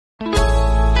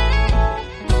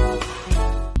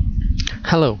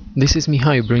Hello, this is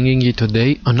Mihai bringing you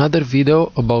today another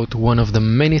video about one of the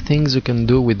many things you can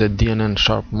do with the DNN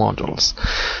Sharp modules.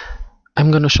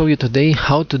 I'm gonna show you today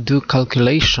how to do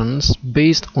calculations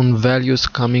based on values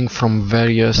coming from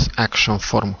various action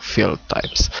form field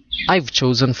types. I've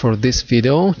chosen for this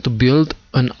video to build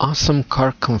an awesome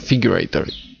car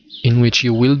configurator in which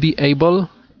you will be able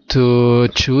to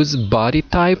choose body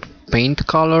type, paint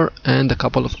color and a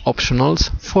couple of optionals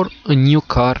for a new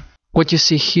car. What you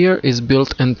see here is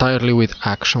built entirely with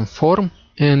action form,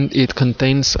 and it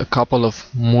contains a couple of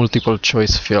multiple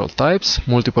choice field types,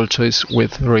 multiple choice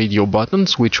with radio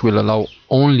buttons which will allow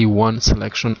only one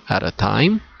selection at a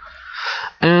time,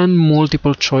 and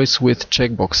multiple choice with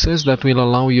checkboxes that will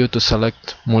allow you to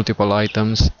select multiple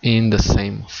items in the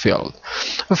same field.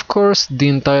 Of course, the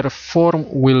entire form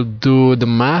will do the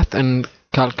math and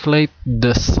calculate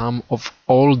the sum of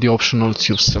all the optionals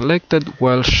you've selected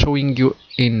while showing you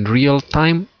in real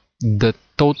time the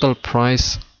total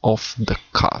price of the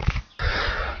car.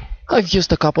 I've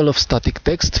used a couple of static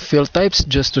text field types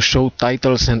just to show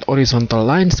titles and horizontal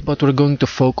lines, but we're going to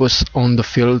focus on the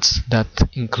fields that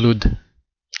include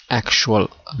actual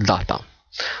data.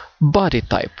 Body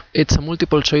type, it's a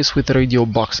multiple choice with radio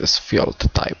boxes field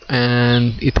type,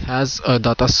 and it has a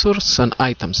data source, an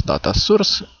items data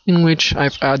source, in which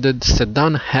I've added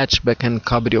sedan, hatchback and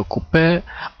cabrio coupe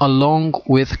along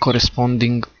with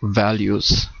corresponding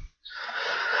values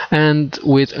and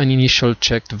with an initial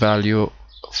checked value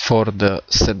for the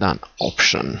sedan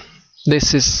option.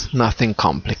 This is nothing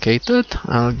complicated,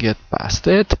 I'll get past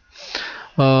it.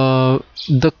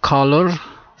 The color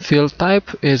field type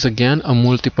is again a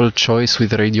multiple choice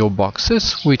with radio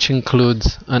boxes, which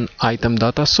includes an item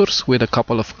data source with a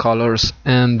couple of colors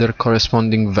and their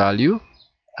corresponding value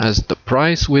as the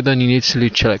price with an initially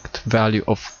checked value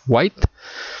of white.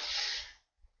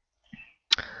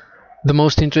 The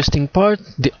most interesting part,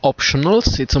 the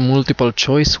optionals, it's a multiple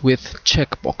choice with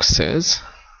checkboxes,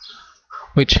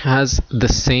 which has the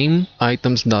same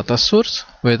items data source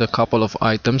with a couple of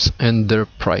items and their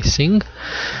pricing.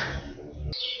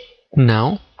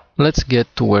 Now let's get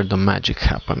to where the magic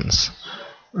happens.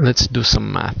 Let's do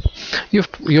some math.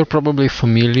 You're probably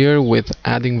familiar with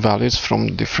adding values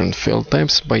from different field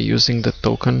types by using the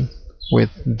token with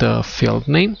the field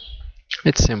name.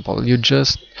 It's simple, you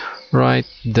just write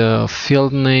the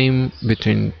field name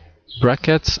between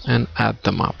brackets and add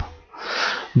them up.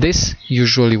 This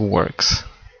usually works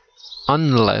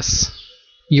unless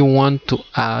you want to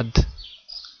add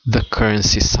the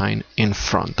currency sign in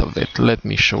front of it. Let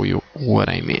me show you what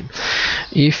I mean.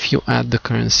 If you add the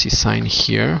currency sign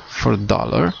here for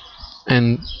dollar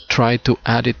and try to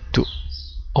add it to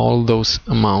all those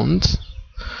amounts,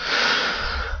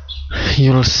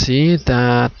 you'll see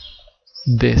that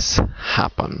this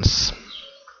happens.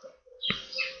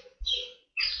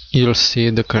 You'll see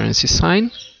the currency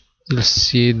sign, you'll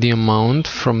see the amount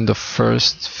from the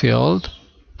first field,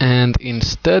 and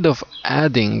instead of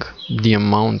adding the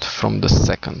amount from the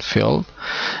second field,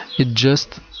 it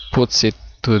just puts it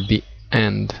to the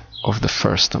end of the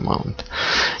first amount.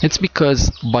 It's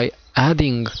because by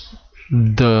adding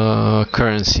the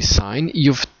currency sign,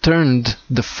 you've turned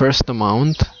the first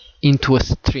amount into a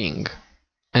string,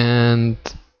 and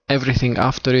everything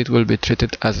after it will be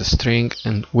treated as a string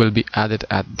and will be added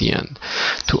at the end.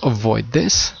 To avoid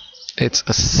this, it's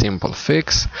a simple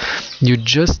fix. You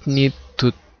just need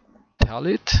to tell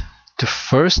it to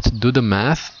first do the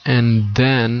math and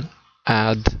then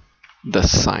add the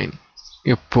sign.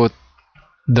 You put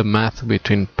the math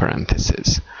between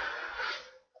parentheses.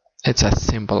 It's as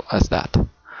simple as that.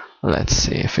 Let's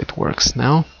see if it works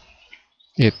now.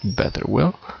 It better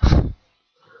will.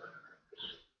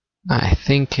 I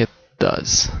think it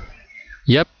does.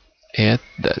 Yep, it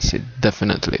does. It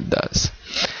definitely does.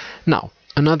 Now,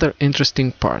 another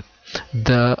interesting part,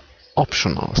 the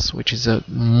optionals, which is a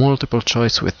multiple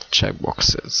choice with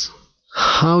checkboxes.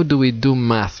 How do we do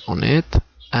math on it?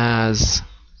 As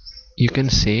you can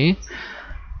see,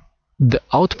 the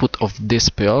output of this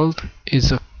build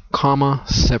is a comma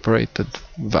separated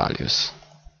values.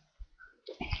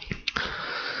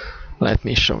 Let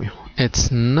me show you. It's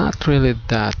not really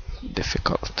that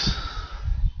difficult.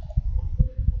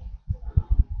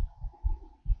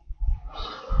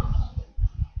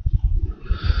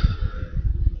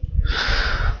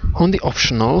 On the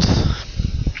optionals,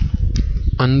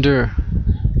 under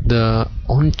the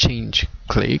on change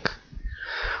click,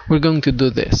 we're going to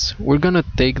do this. We're going to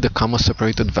take the comma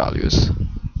separated values,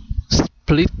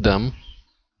 split them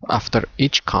after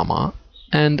each comma,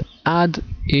 and add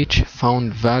each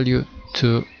found value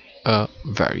to a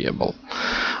variable.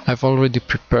 I've already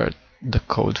prepared the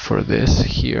code for this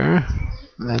here.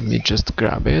 Let me just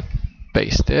grab it,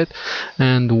 paste it,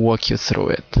 and walk you through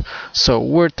it. So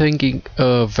we're taking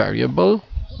a variable,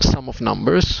 sum of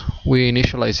numbers. We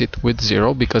initialize it with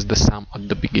 0 because the sum at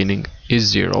the beginning is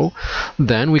 0.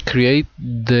 Then we create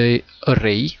the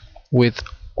array with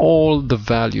all the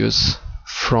values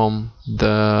from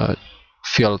the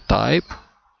field type,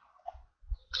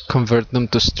 convert them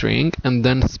to string, and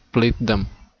then split them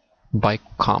by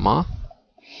comma.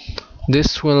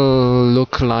 This will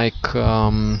look like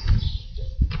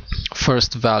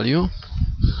first value,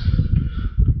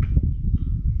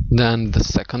 then the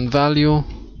second value,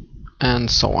 and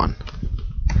so on.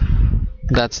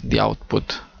 That's the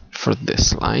output for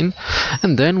this line.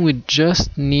 And then we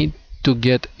just need to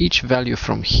get each value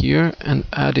from here and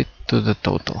add it to the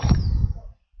total.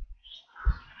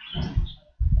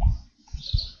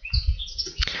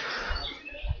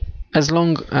 As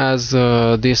long as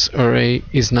this array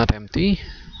is not empty,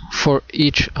 for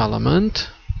each element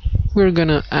we're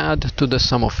gonna add to the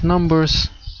sum of numbers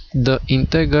the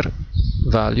integer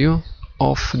value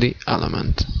of the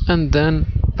element and then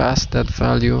pass that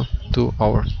value to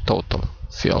our total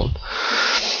field.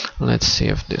 Let's see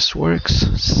if this works.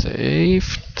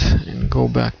 Saved, and go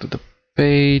back to the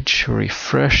page,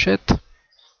 refresh it,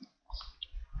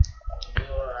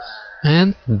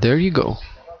 and there you go.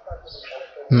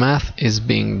 Math is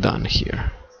being done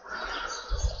here.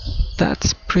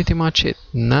 That's pretty much it.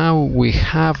 Now we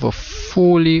have a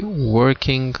fully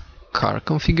working car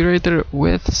configurator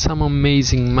with some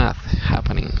amazing math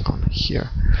happening on here.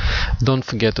 Don't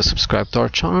forget to subscribe to our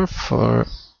channel for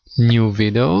new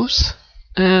videos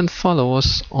and follow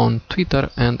us on Twitter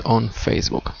and on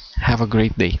Facebook. Have a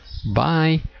great day.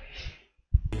 Bye.